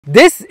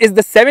This is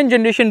the 7th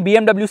generation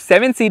BMW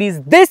 7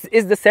 Series. This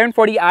is the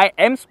 740i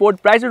M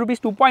Sport, priced at rupees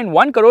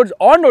 2.1 crores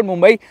on road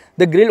Mumbai.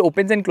 The grille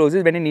opens and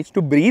closes when it needs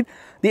to breathe.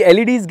 The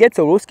LEDs get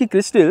Swarovski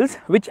crystals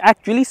which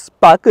actually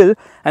sparkle,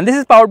 and this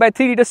is powered by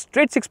 3-liter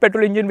straight 6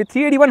 petrol engine with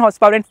 381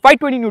 horsepower and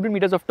 520 Newton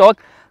meters of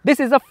torque. This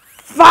is a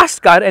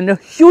fast car and a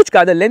huge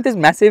car. The length is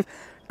massive.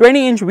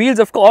 20-inch wheels,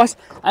 of course,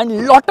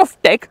 and lot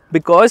of tech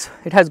because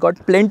it has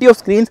got plenty of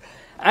screens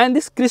and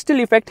this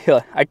crystal effect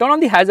here. I turn on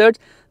the hazards.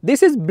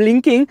 This is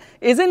blinking.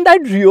 Isn't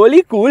that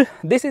really cool?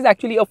 This is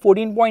actually a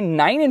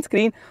 14.9 inch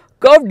screen,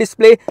 curved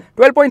display,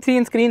 12.3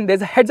 inch screen.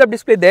 There's a heads-up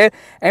display there,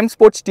 M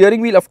Sport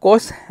steering wheel, of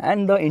course,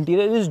 and the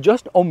interior is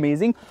just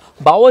amazing.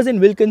 Bowers &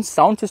 Wilkins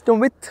sound system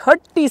with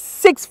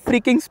 36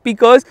 freaking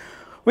speakers,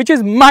 which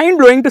is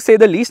mind-blowing to say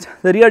the least.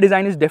 The rear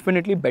design is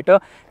definitely better.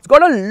 It's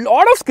got a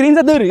lot of screens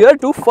at the rear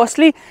too.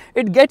 Firstly,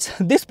 it gets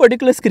this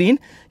particular screen.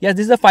 Yes,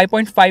 this is a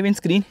 5.5 inch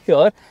screen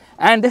here,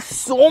 and there's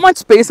so much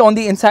space on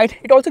the inside.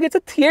 It also gets a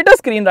theater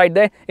screen right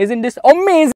there. Isn't this amazing?